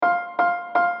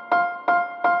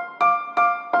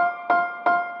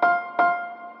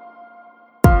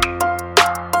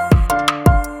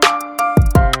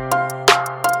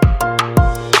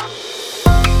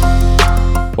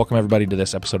Welcome, everybody, to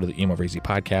this episode of the Emo Easy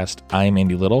podcast. I'm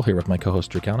Andy Little, here with my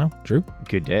co-host, Drew Calno. Drew?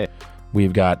 Good day.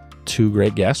 We've got two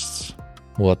great guests.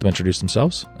 We'll let them introduce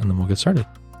themselves, and then we'll get started.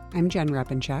 I'm Jen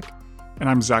Repanshek. And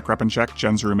I'm Zach Repanshek,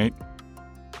 Jen's roommate.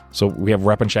 So we have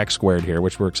Repanshek squared here,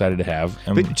 which we're excited to have.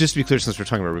 And but just to be clear, since we're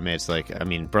talking about roommates,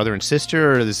 brother and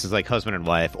sister, or this is like husband and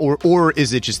wife, or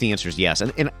is it just the answer is yes?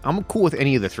 And I'm cool with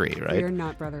any of the three, right? We're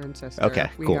not brother and sister. Okay,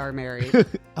 we cool. are married.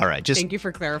 All right, Thank you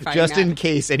for clarifying just that. in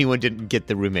case anyone didn't get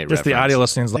the roommate just reference. the audio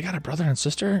listeners, like, got a brother and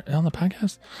sister on the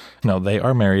podcast? No, they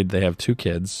are married. They have two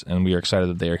kids, and we are excited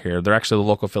that they are here. They're actually the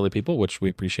local Philly people, which we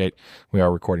appreciate. We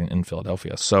are recording in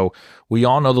Philadelphia. So we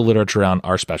all know the literature on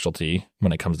our specialty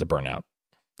when it comes to burnout.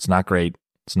 It's not great.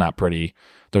 It's not pretty.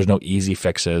 There's no easy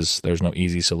fixes. There's no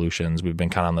easy solutions. We've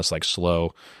been kind of on this like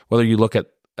slow, whether you look at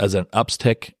as an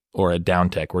uptick or a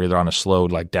downtick, we're either on a slow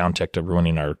like downtick to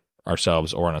ruining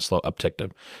ourselves or on a slow uptick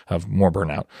to have more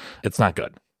burnout. It's not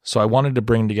good. So I wanted to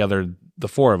bring together the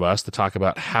four of us to talk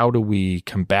about how do we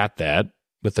combat that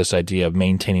with this idea of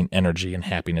maintaining energy and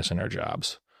happiness in our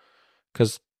jobs.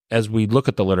 Because as we look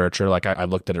at the literature, like I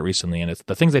looked at it recently, and it's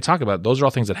the things they talk about, those are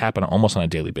all things that happen almost on a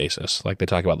daily basis. Like they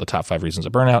talk about the top 5 reasons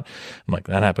of burnout. I'm like,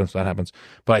 that happens.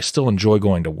 But I still enjoy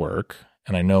going to work.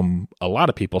 And I know a lot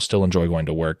of people still enjoy going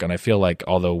to work. And I feel like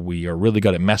although we are really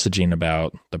good at messaging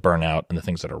about the burnout and the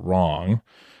things that are wrong,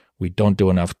 we don't do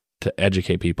enough to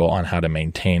educate people on how to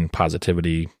maintain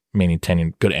positivity,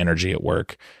 maintaining good energy at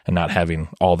work, and not having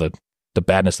all the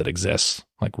badness that exists,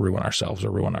 like ruin ourselves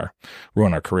or ruin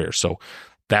our careers. So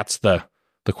that's the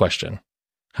question.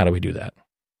 How do we do that?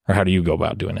 Or how do you go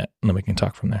about doing it? And then we can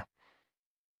talk from there.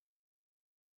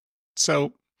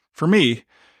 So for me,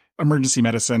 emergency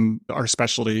medicine, our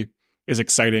specialty, is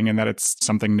exciting in that it's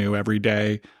something new every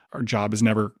day. Our job is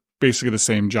never basically the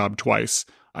same job twice.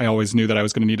 I always knew that I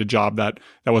was going to need a job that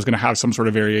was going to have some sort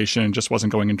of variation and just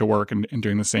wasn't going into work and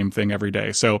doing the same thing every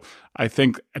day. So I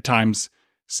think at times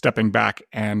stepping back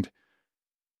and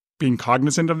being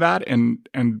cognizant of that and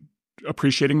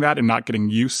appreciating that and not getting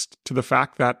used to the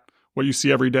fact that what you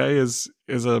see every day is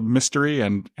a mystery.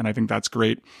 And I think that's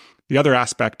great. The other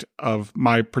aspect of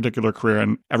my particular career,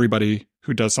 and everybody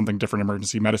who does something different in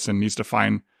emergency medicine needs to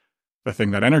find the thing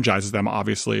that energizes them,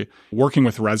 obviously. Working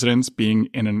with residents, being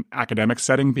in an academic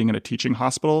setting, being in a teaching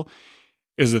hospital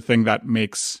is the thing that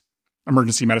makes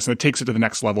emergency medicine, it takes it to the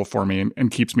next level for me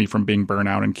and keeps me from being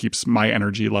burnout and keeps my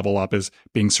energy level up, is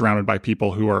being surrounded by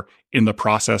people who are in the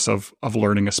process of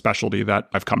learning a specialty that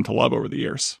I've come to love over the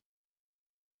years.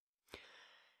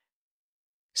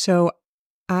 So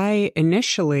I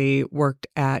initially worked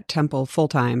at Temple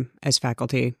full-time as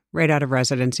faculty, right out of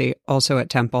residency, also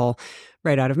at Temple,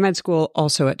 right out of med school,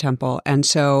 also at Temple. And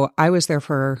so I was there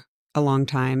for a long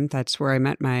time. That's where I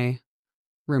met my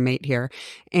roommate here.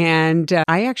 And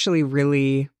I actually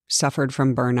really suffered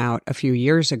from burnout a few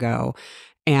years ago.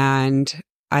 And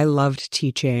I loved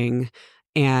teaching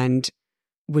and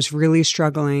was really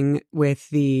struggling with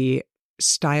the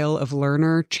style of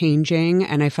learner changing.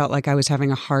 And I felt like I was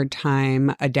having a hard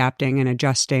time adapting and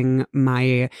adjusting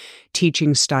my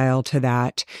teaching style to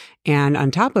that. And on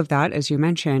top of that, as you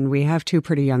mentioned, we have 2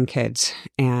 pretty young kids,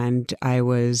 and I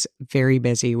was very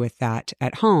busy with that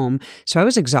at home. So I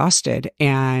was exhausted,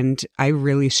 and I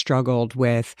really struggled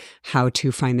with how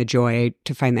to find the joy,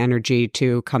 to find the energy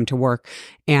to come to work.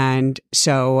 And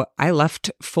so I left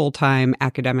full-time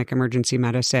academic emergency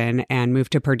medicine and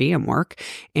moved to per diem work.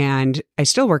 And I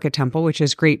still work at Temple, which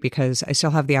is great because I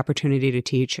still have the opportunity to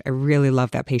teach. I really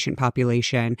love that patient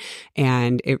population,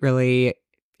 and it really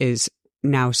is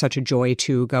now such a joy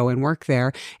to go and work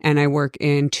there. And I work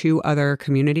in 2 other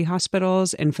community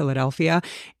hospitals in Philadelphia,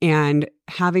 and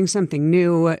having something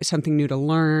new to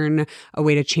learn, a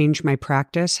way to change my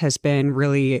practice has been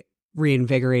really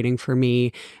reinvigorating for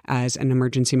me as an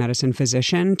emergency medicine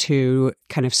physician to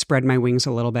kind of spread my wings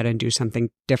a little bit and do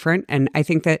something different. And I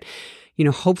think that,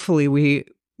 hopefully we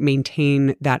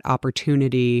maintain that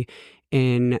opportunity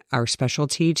in our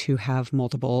specialty to have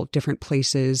multiple different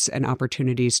places and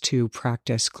opportunities to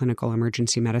practice clinical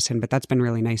emergency medicine. But that's been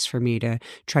really nice for me to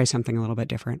try something a little bit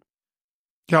different.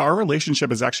 Yeah, our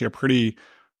relationship is actually a pretty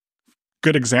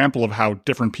good example of how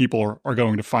different people are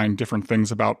going to find different things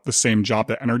about the same job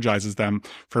that energizes them.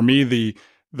 For me, the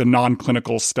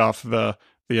non-clinical stuff, the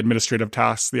administrative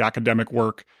tasks, the academic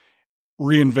work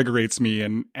reinvigorates me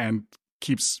and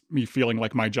keeps me feeling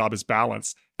like my job is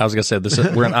balanced. I was going to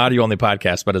say, we're an audio-only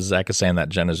podcast, but as Zach is saying that,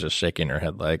 Jen is just shaking her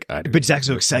head like, I do. But Zach's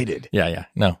so excited. Yeah.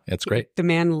 No, it's great. The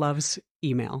man loves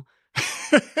email.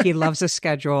 He loves a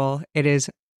schedule. It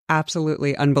is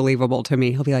absolutely unbelievable to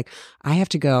me. He'll be like, I have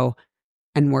to go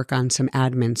and work on some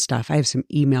admin stuff. I have some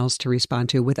emails to respond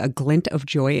to, with a glint of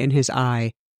joy in his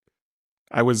eye.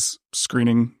 I was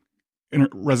screening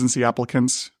residency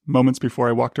applicants moments before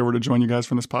I walked over to join you guys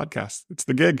from this podcast. It's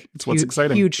the gig. It's what's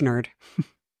exciting. Huge nerd.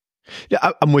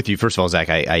 Yeah, I'm with you. First of all, Zach,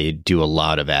 I do a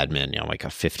lot of admin, like a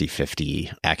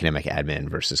 50-50 academic admin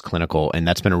versus clinical, and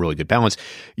that's been a really good balance.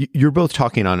 You're both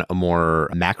talking on a more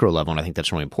macro level, and I think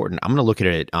that's really important. I'm going to look at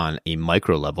it on a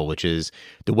micro level, which is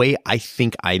the way I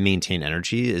think I maintain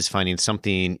energy is finding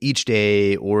something each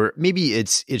day, or maybe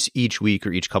it's each week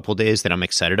or each couple of days that I'm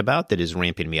excited about that is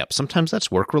ramping me up. Sometimes that's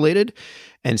work related,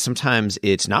 and sometimes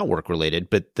it's not work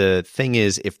related. But the thing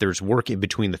is, if there's work in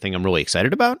between the thing I'm really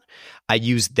excited about, I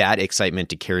use that excitement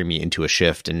to carry me into a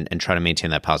shift and try to maintain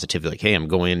that positivity. Like, hey, I'm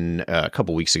going a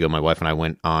couple weeks ago, my wife and I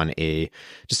went on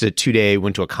just a 2-day,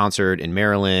 went to a concert in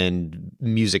Maryland,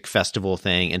 music festival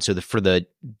thing. And so for the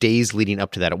days leading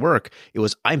up to that at work, it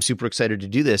was, I'm super excited to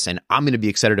do this and I'm going to be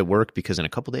excited at work because in a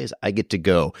couple days I get to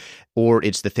go. Or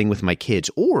it's the thing with my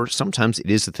kids, or sometimes it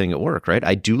is the thing at work, right?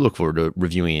 I do look forward to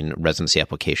reviewing residency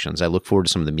applications. I look forward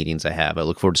to some of the meetings I have. I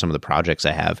look forward to some of the projects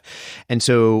I have. And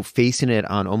so facing it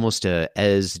on a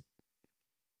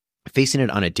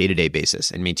day-to-day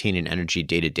basis and maintaining energy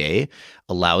day-to-day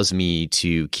allows me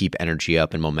to keep energy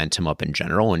up and momentum up in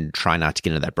general and try not to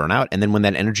get into that burnout. And then when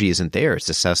that energy isn't there, it's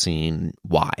assessing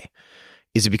why.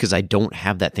 Is it because I don't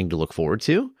have that thing to look forward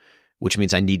to, which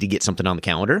means I need to get something on the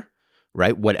calendar,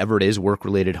 right? Whatever it is,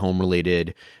 work-related,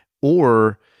 home-related,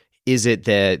 or is it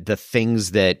that the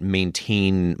things that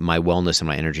maintain my wellness and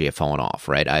my energy have fallen off,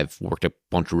 right? I've worked a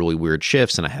bunch of really weird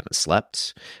shifts and I haven't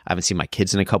slept. I haven't seen my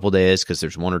kids in a couple of days because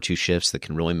there's 1 or 2 shifts that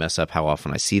can really mess up how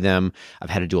often I see them. I've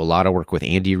had to do a lot of work with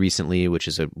Andy recently, which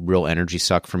is a real energy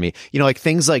suck for me. Like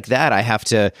things like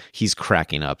that, he's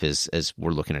cracking up as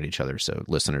we're looking at each other. So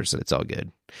listeners, it's all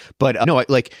good. But no,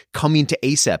 like coming to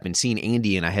ASAP and seeing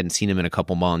Andy, and I hadn't seen him in a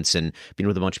couple months, and being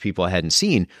with a bunch of people I hadn't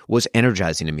seen was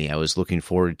energizing to me. I was looking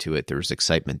forward to it. There was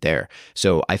excitement there.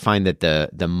 So I find that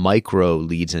the micro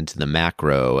leads into the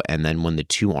macro, and then when the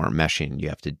two aren't meshing, you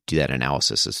have to do that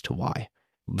analysis as to why.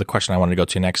 The question I wanted to go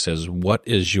to next is, what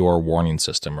is your warning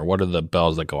system, or what are the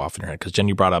bells that go off in your head? Because Jen,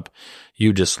 you brought up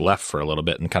you just left for a little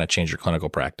bit and kind of changed your clinical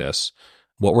practice.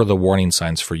 What were the warning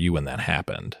signs for you when that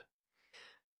happened?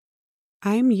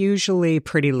 I'm usually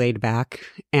pretty laid back,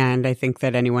 and I think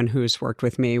that anyone who's worked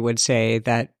with me would say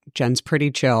that Jen's pretty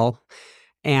chill,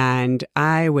 and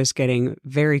I was getting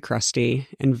very crusty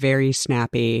and very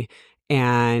snappy,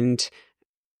 and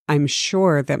I'm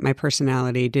sure that my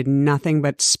personality did nothing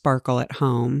but sparkle at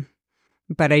home,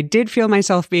 but I did feel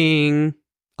myself being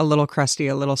a little crusty,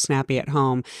 a little snappy at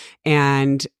home,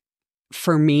 and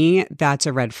for me, that's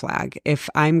a red flag. If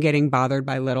I'm getting bothered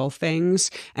by little things,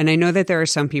 and I know that there are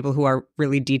some people who are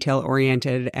really detail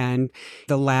oriented and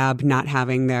the lab not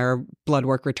having their blood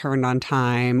work returned on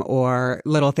time or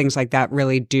little things like that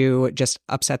really do just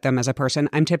upset them as a person.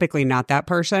 I'm typically not that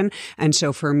person. And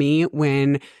so for me,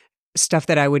 when stuff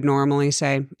that I would normally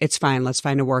say, it's fine, let's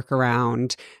find a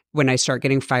workaround, when I start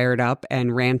getting fired up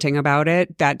and ranting about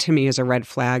it, that to me is a red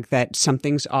flag that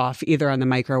something's off either on the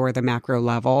micro or the macro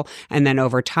level. And then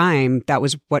over time, that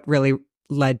was what really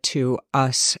led to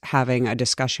us having a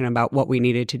discussion about what we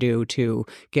needed to do to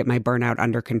get my burnout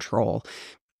under control.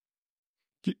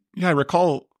 Yeah, I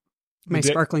recall my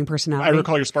sparkling personality. I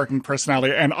recall your sparkling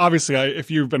personality. And obviously,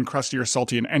 if you've been crusty or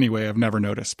salty in any way, I've never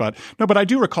noticed. But I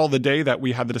do recall the day that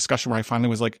we had the discussion where I finally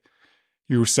was like,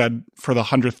 you said for the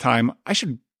 100th time, I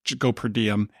should go per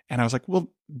diem. And I was like,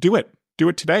 well, do it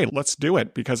today. Let's do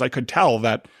it. Because I could tell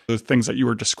that the things that you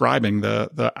were describing,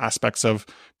 the aspects of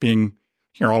being,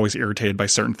 you're always irritated by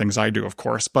certain things I do, of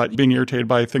course, but being irritated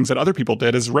by things that other people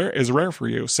did is rare for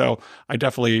you. So I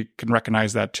definitely can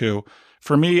recognize that too.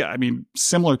 For me, I mean,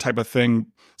 similar type of thing.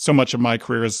 So much of my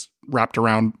career is wrapped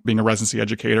around being a residency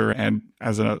educator and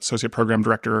as an associate program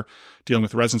director dealing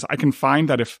with residents. I can find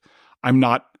that if I'm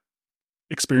not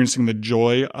experiencing the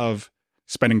joy of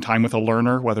spending time with a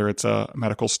learner, whether it's a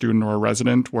medical student or a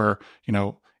resident, where,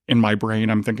 in my brain,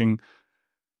 I'm thinking,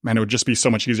 man, it would just be so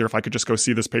much easier if I could just go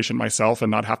see this patient myself and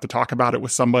not have to talk about it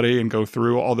with somebody and go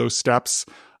through all those steps.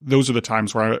 Those are the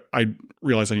times where I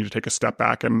realize I need to take a step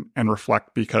back and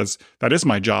reflect, because that is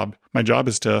my job. My job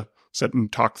is to sit and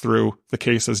talk through the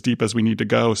case as deep as we need to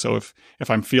go. So if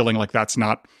I'm feeling like that's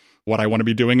not what I want to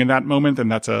be doing in that moment, then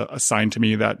that's a sign to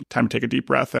me that time to take a deep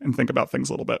breath and think about things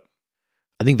a little bit.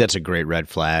 I think that's a great red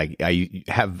flag. I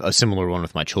have a similar one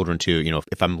with my children too. You know,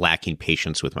 if I'm lacking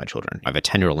patience with my children, I have a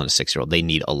 10-year-old and a 6-year-old, they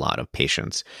need a lot of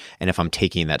patience. And if I'm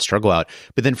taking that struggle out,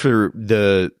 but then for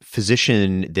the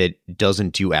physician that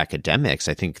doesn't do academics,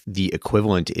 I think the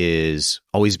equivalent is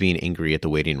always being angry at the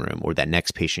waiting room or that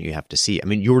next patient you have to see. I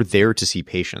mean, you're there to see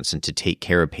patients and to take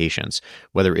care of patients,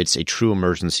 whether it's a true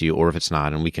emergency or if it's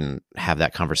not. And we can have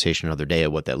that conversation another day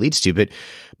of what that leads to. But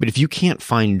if you can't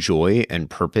find joy and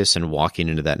purpose in walking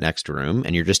into that next room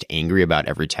and you're just angry about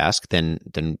every task, then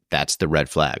that's the red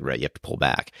flag, right? You have to pull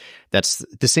back. That's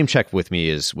the same check with me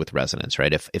as with residents,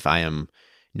 right? If I am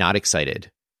not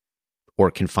excited or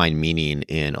can find meaning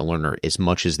in a learner as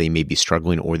much as they may be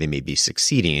struggling or they may be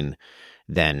succeeding,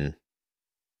 then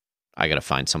I got to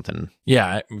find something.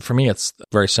 Yeah, for me, it's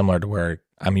very similar to where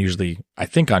I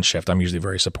think on shift, I'm usually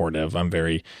very supportive. I'm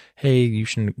very, hey,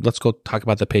 let's go talk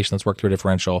about the patient, let's work through a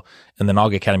differential. And then I'll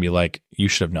get kind of be like, you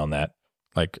should have known that.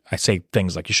 Like I say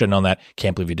things like, you should have known that.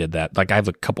 Can't believe you did that. Like I have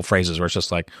a couple phrases where it's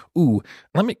just like, ooh,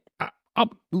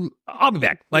 I'll be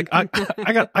back. Like I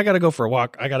got to go for a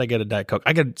walk. I got to get a Diet Coke.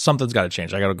 Something's got to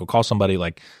change. I got to go call somebody.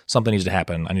 Like something needs to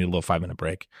happen. I need a little 5-minute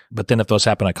break. But then if those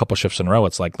happen a couple shifts in a row,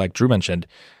 it's like Drew mentioned,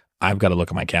 I've got to look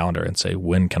at my calendar and say,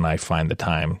 when can I find the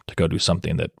time to go do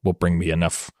something that will bring me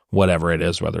enough, whatever it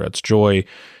is, whether it's joy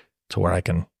to where I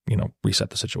can, reset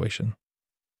the situation.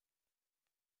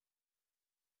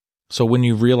 So when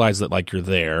you realize that like you're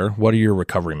there, what are your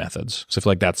recovery methods? So I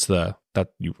feel like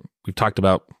we've talked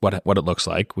about what it looks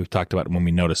like. We've talked about when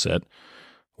we notice it.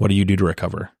 What do you do to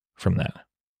recover from that?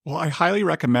 Well, I highly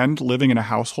recommend living in a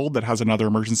household that has another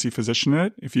emergency physician in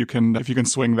it. If you can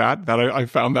swing that I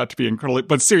found that to be incredible.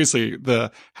 But seriously,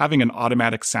 having an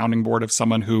automatic sounding board of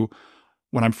someone who,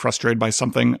 when I'm frustrated by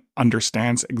something,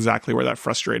 understands exactly where that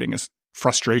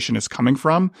frustration is coming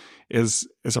from is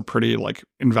a pretty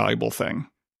invaluable thing.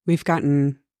 We've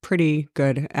gotten pretty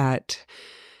good at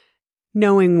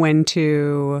knowing when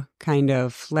to kind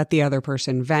of let the other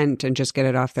person vent and just get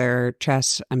it off their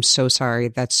chest. I'm so sorry.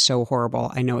 That's so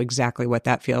horrible. I know exactly what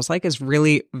that feels like is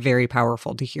really very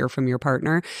powerful to hear from your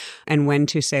partner. And when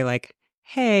to say like,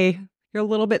 hey, you're a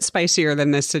little bit spicier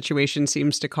than this situation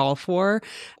seems to call for,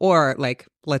 or like,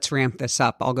 let's ramp this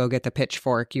up. I'll go get the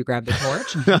pitchfork. You grab the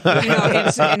torch.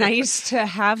 It's nice to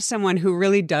have someone who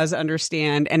really does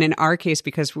understand. And in our case,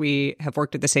 because we have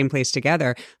worked at the same place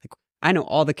together, like I know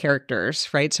all the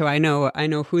characters, right? So I know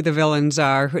who the villains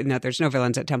are. No, there's no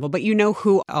villains at Temple, but you know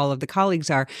who all of the colleagues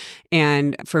are.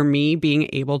 And for me, being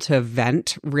able to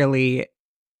vent really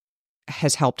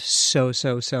has helped so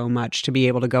much to be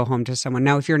able to go home to someone.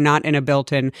 Now, if you're not in a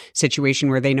built-in situation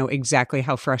where they know exactly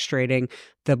how frustrating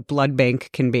the blood bank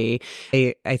can be,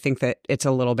 I think that it's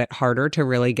a little bit harder to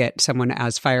really get someone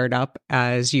as fired up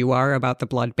as you are about the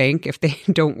blood bank if they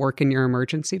don't work in your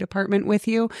emergency department with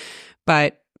you.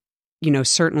 But,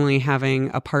 certainly having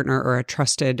a partner or a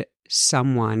trusted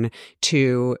someone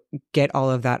to get all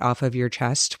of that off of your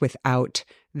chest without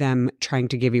them trying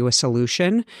to give you a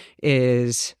solution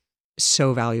is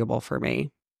so valuable for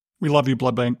me. We love you,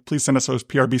 blood bank. Please send us those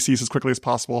PRBCs as quickly as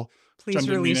possible. Please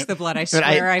release the blood. I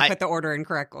swear I put the order in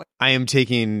correctly. I am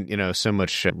taking, so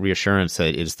much reassurance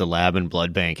that is the lab and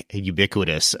blood bank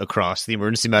ubiquitous across the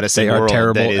emergency medicine world. They are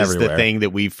terrible that is everywhere. The thing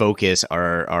that we focus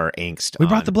our angst We on.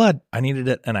 brought the blood. I needed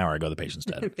it an hour ago. The patient's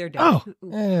dead. They're dead.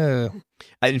 Oh.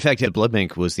 In fact, the blood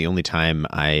bank was the only time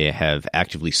I have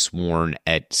actively sworn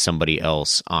at somebody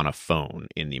else on a phone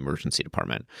in the emergency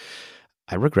department.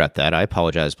 I regret that. I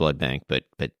apologize, blood bank, but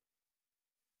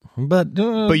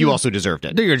you also deserved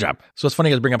it. Do your job. So it's funny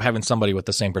you guys bring up having somebody with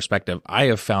the same perspective. I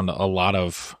have found a lot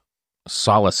of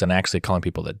solace in actually calling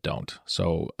people that don't.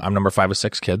 So I'm number 5 of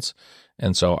 6 kids.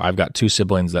 And so I've got 2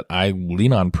 siblings that I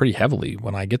lean on pretty heavily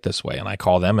when I get this way. And I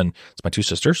call them, and it's my 2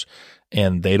 sisters,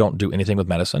 and they don't do anything with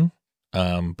medicine.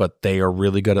 But they are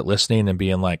really good at listening and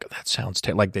being like, that sounds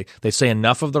like they say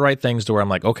enough of the right things to where I'm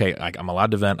like, okay, I'm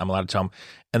allowed to vent. I'm allowed to tell them.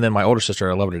 And then my older sister,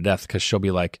 I love her to death because she'll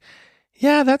be like,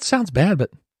 yeah, that sounds bad, but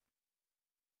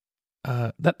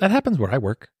that happens where I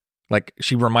work. Like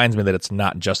she reminds me that it's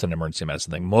not just an emergency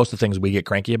medicine thing. Most of the things we get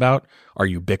cranky about are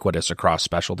ubiquitous across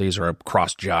specialties or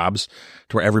across jobs,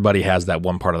 to where everybody has that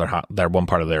one part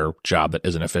of their job that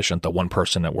isn't efficient, the one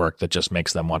person at work that just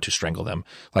makes them want to strangle them.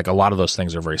 Like a lot of those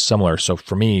things are very similar. So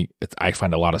for me, I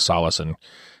find a lot of solace in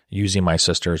using my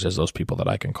sisters as those people that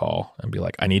I can call and be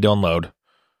like, I need to unload.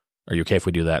 Are you okay if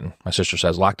we do that? And my sister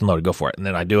says, locked and loaded, go for it. And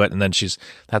then I do it. And then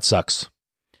that sucks.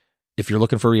 If you're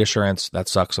looking for reassurance, that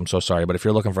sucks. I'm so sorry. But if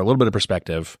you're looking for a little bit of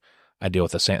perspective, I deal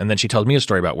with the same. And then she tells me a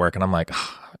story about work, and I'm like,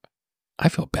 I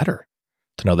feel better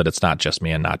to know that it's not just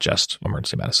me and not just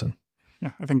emergency medicine.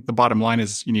 Yeah, I think the bottom line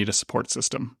is you need a support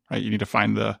system, right? You need to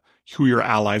find who your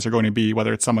allies are going to be,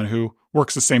 whether it's someone who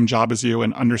works the same job as you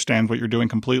and understands what you're doing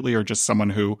completely, or just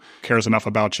someone who cares enough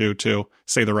about you to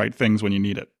say the right things when you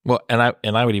need it. Well, and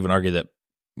I would even argue that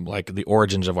like the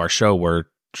origins of our show were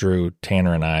Drew,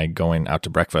 Tanner, and I going out to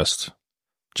breakfast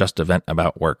just to vent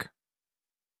about work.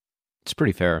 It's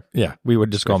pretty fair. Yeah, we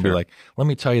would just go and be like, "Let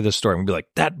me tell you this story." And we'd be like,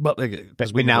 "That," but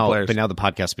now the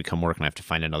podcast has become work, and I have to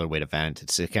find another way to vent.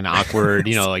 It's kind of awkward,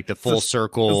 like the full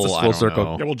circle. It's the full circle.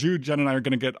 Know. Yeah, well, Drew, Jen, and I are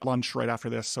going to get lunch right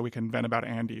after this, so we can vent about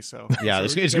Andy. So yeah,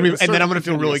 it's gonna be, and then I'm going to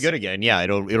feel really good again. Yeah,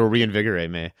 it'll reinvigorate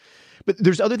me. But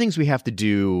there's other things we have to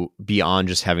do beyond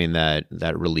just having that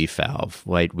relief valve.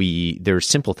 Right? There's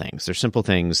simple things. There's simple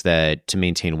things that to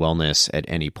maintain wellness at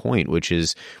any point, which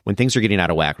is when things are getting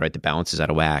out of whack, right? The balance is out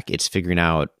of whack. It's figuring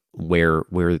out where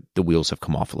the wheels have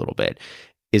come off a little bit.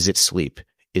 Is it sleep?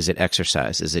 Is it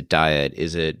exercise? Is it diet?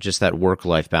 Is it just that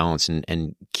work-life balance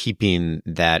and keeping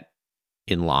that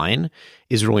in line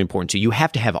is really important too. You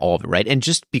have to have all of it, right? And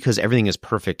just because everything is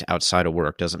perfect outside of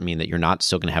work doesn't mean that you're not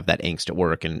still going to have that angst at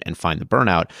work and find the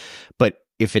burnout. But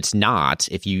if it's not,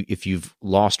 if you've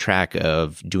lost track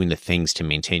of doing the things to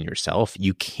maintain yourself,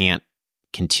 you can't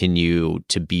continue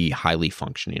to be highly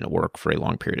functioning at work for a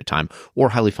long period of time, or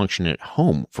highly functioning at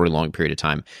home for a long period of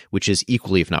time, which is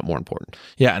equally, if not more important.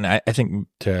 Yeah, and I think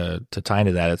to tie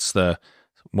into that, it's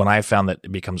when I found that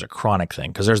it becomes a chronic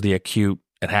thing, because there's the acute,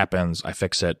 it happens, I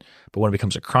fix it. But when it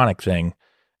becomes a chronic thing,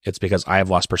 it's because I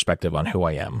have lost perspective on who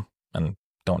I am. And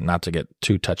not to get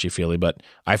too touchy-feely, but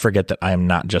I forget that I am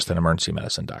not just an emergency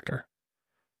medicine doctor.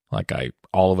 Like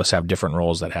all of us have different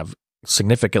roles that have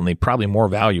significantly probably more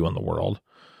value in the world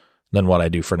than what I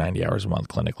do for 90 hours a month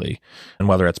clinically. And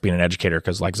whether it's being an educator,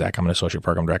 because like Zach, I'm an associate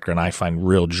program director, and I find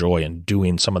real joy in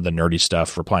doing some of the nerdy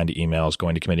stuff, replying to emails,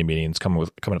 going to committee meetings, coming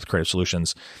up with creative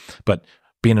solutions. But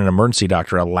being an emergency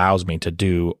doctor allows me to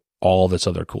do all this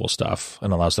other cool stuff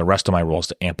and allows the rest of my roles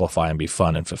to amplify and be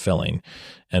fun and fulfilling.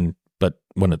 But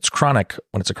when it's a chronic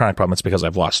problem, it's because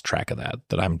I've lost track of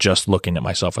that I'm just looking at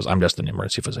myself as I'm just an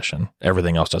emergency physician.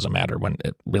 Everything else doesn't matter, when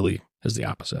it really is the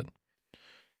opposite.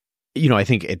 I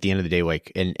think at the end of the day,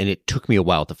 and it took me a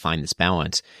while to find this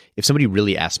balance. If somebody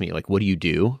really asked me, what do you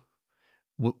do?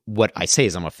 What I say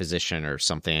is I'm a physician or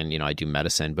something, I do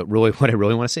medicine, but really what I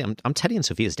really want to say, I'm Teddy and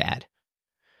Sophia's dad.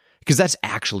 Because that's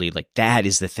actually that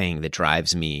is the thing that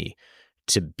drives me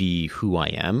to be who I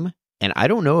am. And I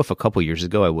don't know if a couple years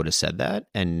ago I would have said that.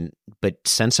 But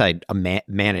since I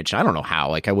managed, I don't know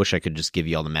how, I wish I could just give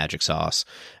you all the magic sauce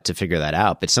to figure that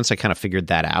out. But since I kind of figured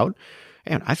that out,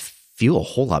 man, I feel a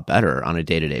whole lot better on a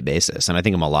day-to-day basis. And I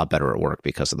think I'm a lot better at work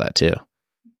because of that too.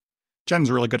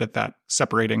 Jen's really good at that,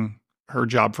 separating her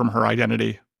job from her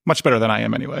identity, much better than I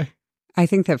am anyway. I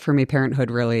think that for me,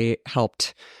 parenthood really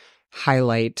helped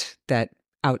highlight that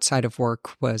outside of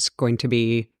work was going to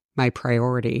be my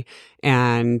priority.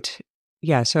 And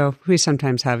yeah, so we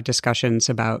sometimes have discussions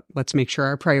about let's make sure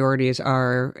our priorities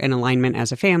are in alignment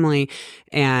as a family.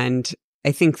 And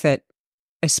I think that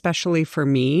especially for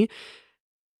me,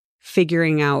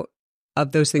 figuring out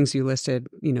of those things you listed,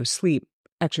 sleep,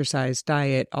 exercise,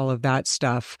 diet, all of that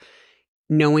stuff,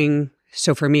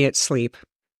 so for me, it's sleep.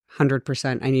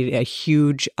 100%. I need a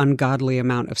huge, ungodly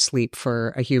amount of sleep for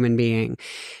a human being.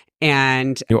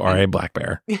 And you are a black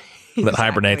bear that exactly.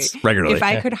 hibernates regularly. If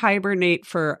I could hibernate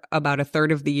for about a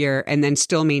third of the year and then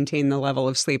still maintain the level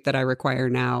of sleep that I require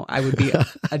now, I would be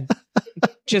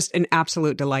just an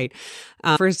absolute delight.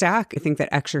 For Zach, I think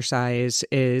that exercise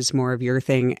is more of your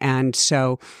thing. And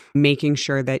so making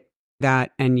sure that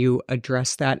and you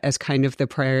address that as kind of the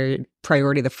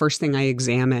priority, the first thing I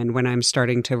examine when I'm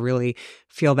starting to really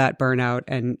feel that burnout.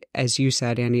 And as you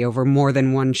said, Andy, over more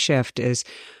than one shift is,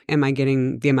 am I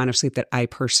getting the amount of sleep that I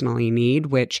personally need?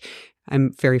 Which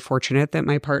I'm very fortunate that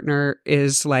my partner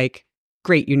is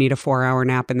great, you need a 4-hour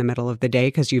nap in the middle of the day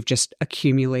because you've just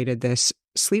accumulated this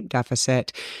sleep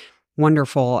deficit.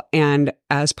 Wonderful. And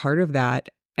as part of that,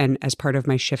 and as part of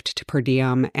my shift to per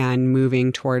diem and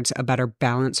moving towards a better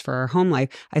balance for our home life,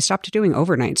 I stopped doing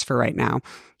overnights for right now.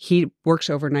 He works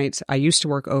overnights. I used to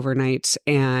work overnights,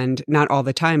 and not all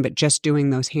the time, but just doing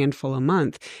those handful a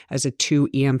month as a 2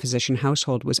 EM physician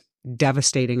household was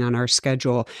devastating on our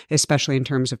schedule, especially in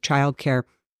terms of childcare.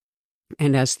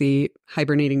 And as the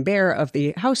hibernating bear of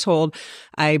the household,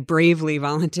 I bravely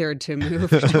volunteered to move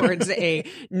towards a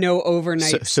no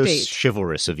overnight so state.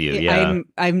 Chivalrous of you, yeah.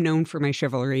 I'm known for my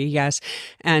chivalry, yes.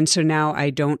 And so now I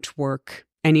don't work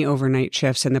any overnight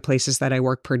shifts in the places that I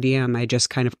work per diem. I just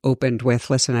kind of opened with,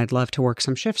 listen, I'd love to work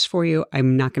some shifts for you.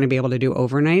 I'm not going to be able to do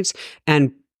overnights.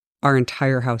 And our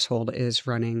entire household is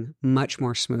running much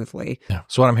more smoothly. Yeah.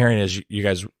 So what I'm hearing is you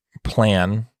guys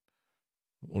plan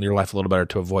your life a little better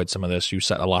to avoid some of this. You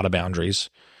set a lot of boundaries,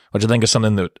 which I think is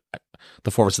something that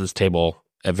the four of us at this table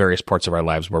at various parts of our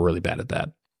lives, we're really bad at that.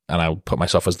 And I put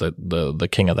myself as the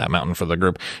king of that mountain for the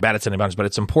group. Bad at setting boundaries, but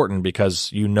it's important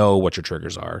because you know what your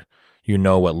triggers are. You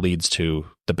know what leads to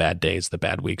the bad days, the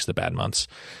bad weeks, the bad months,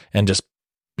 and just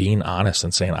being honest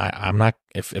and saying, I'm not,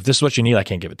 if this is what you need, I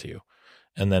can't give it to you.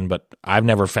 And then, but I've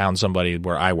never found somebody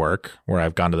where I work where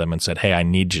I've gone to them and said, hey, I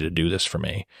need you to do this for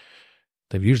me.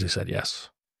 They've usually said yes,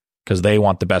 because they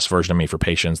want the best version of me for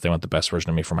patients. They want the best version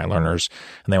of me for my learners,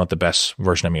 and they want the best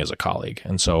version of me as a colleague.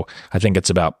 And so I think it's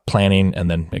about planning and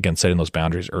then, again, setting those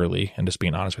boundaries early and just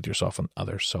being honest with yourself and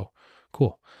others. So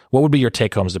cool. What would be your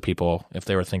take homes to people if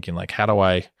they were thinking like, how do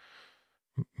I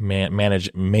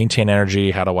maintain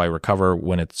energy? How do I recover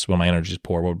when my energy is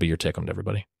poor? What would be your take home to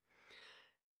everybody?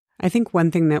 I think one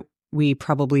thing that we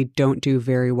probably don't do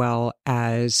very well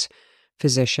as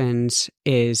physicians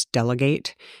is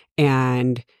delegate.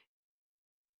 And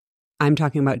I'm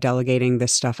talking about delegating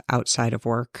this stuff outside of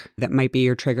work. That might be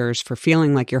your triggers for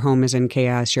feeling like your home is in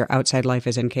chaos, your outside life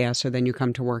is in chaos. So then you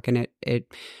come to work and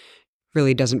it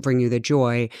really doesn't bring you the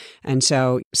joy. And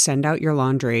so send out your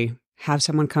laundry, have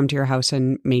someone come to your house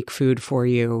and make food for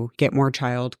you, get more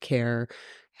child care,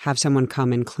 have someone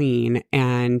come and clean.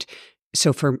 And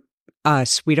so for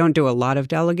us, we don't do a lot of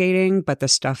delegating, but the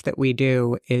stuff that we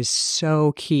do is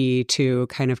so key to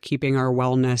kind of keeping our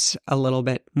wellness a little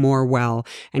bit more well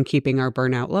and keeping our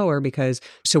burnout lower, because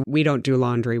so we don't do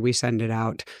laundry, we send it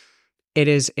out. It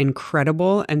is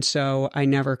incredible. And so I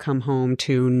never come home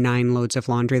to 9 loads of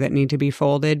laundry that need to be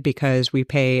folded, because we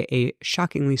pay a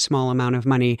shockingly small amount of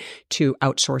money to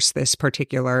outsource this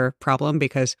particular problem,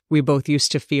 because we both used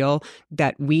to feel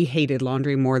that we hated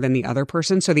laundry more than the other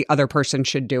person. So the other person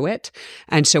should do it.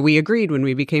 And so we agreed when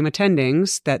we became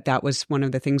attendings that was one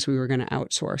of the things we were going to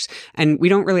outsource. And we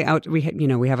don't really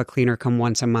we have a cleaner come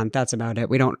once a month. That's about it.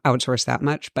 We don't outsource that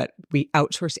much, but we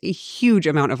outsource a huge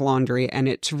amount of laundry, and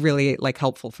it's really like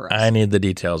helpful for us. I need the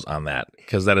details on that,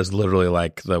 because that is literally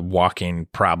like the walking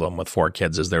problem with 4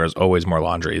 kids is there is always more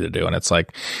laundry to do. And it's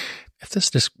like, if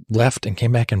this just left and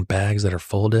came back in bags that are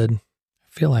folded, I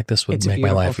feel like this would make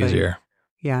my life easier.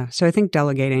 Yeah. So I think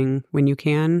delegating when you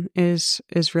can is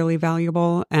really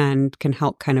valuable and can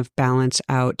help kind of balance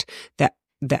out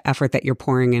the effort that you're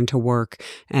pouring into work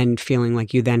and feeling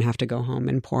like you then have to go home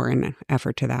and pour in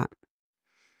effort to that.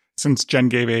 Since Jen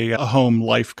gave a home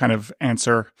life kind of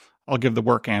answer, I'll give the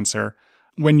work answer.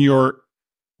 When you're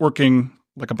working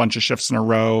like a bunch of shifts in a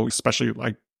row, especially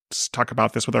like talk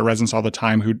about this with our residents all the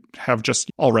time who have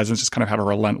all residents just kind of have a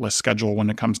relentless schedule when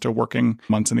it comes to working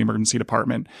months in the emergency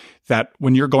department, that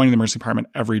when you're going to the emergency department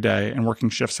every day and working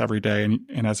shifts every day,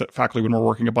 and as a faculty, when we're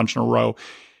working a bunch in a row,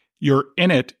 you're in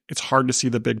it, it's hard to see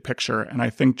the big picture. And I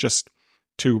think just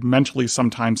to mentally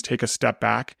sometimes take a step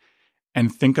back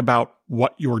and think about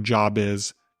what your job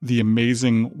is, the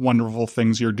amazing, wonderful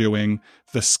things you're doing,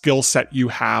 the skill set you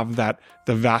have that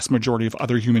the vast majority of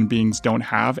other human beings don't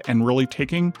have, and really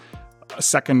taking a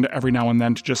second every now and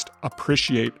then to just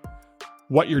appreciate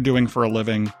what you're doing for a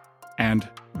living and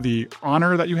the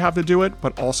honor that you have to do it,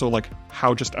 but also like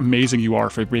how just amazing you are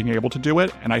for being able to do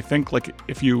it. And I think like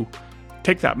if you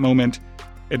take that moment,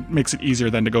 it makes it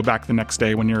easier then to go back the next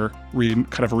day when you're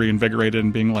kind of reinvigorated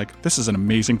and being like, this is an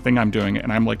amazing thing I'm doing.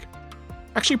 And I'm like,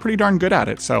 actually pretty darn good at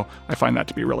it. So I find that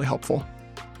to be really helpful.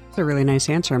 That's a really nice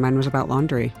answer. Mine was about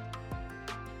laundry.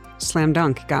 Slam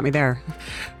dunk. Got me there.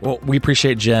 Well, we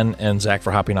appreciate Jen and Zach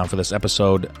for hopping on for this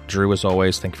episode. Drew, as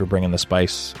always, thank you for bringing the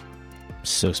spice.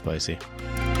 So spicy.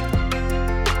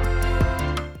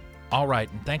 All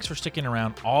right, and thanks for sticking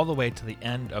around all the way to the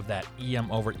end of that EM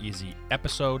Over Easy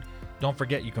episode. Don't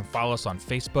forget you can follow us on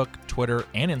Facebook, Twitter,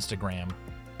 and Instagram,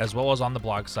 as well as on the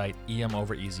blog site,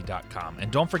 emovereasy.com.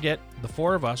 And don't forget, the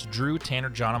 4 of us, Drew, Tanner,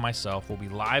 John, and myself, will be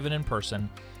live and in person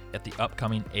at the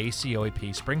upcoming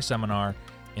ACOEP Spring Seminar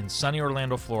in sunny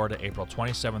Orlando, Florida, April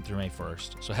 27th through May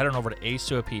 1st. So head on over to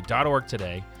acoep.org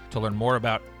today to learn more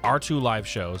about our 2 live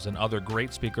shows and other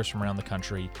great speakers from around the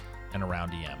country and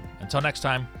around EM. Until next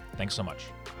time, thanks so much.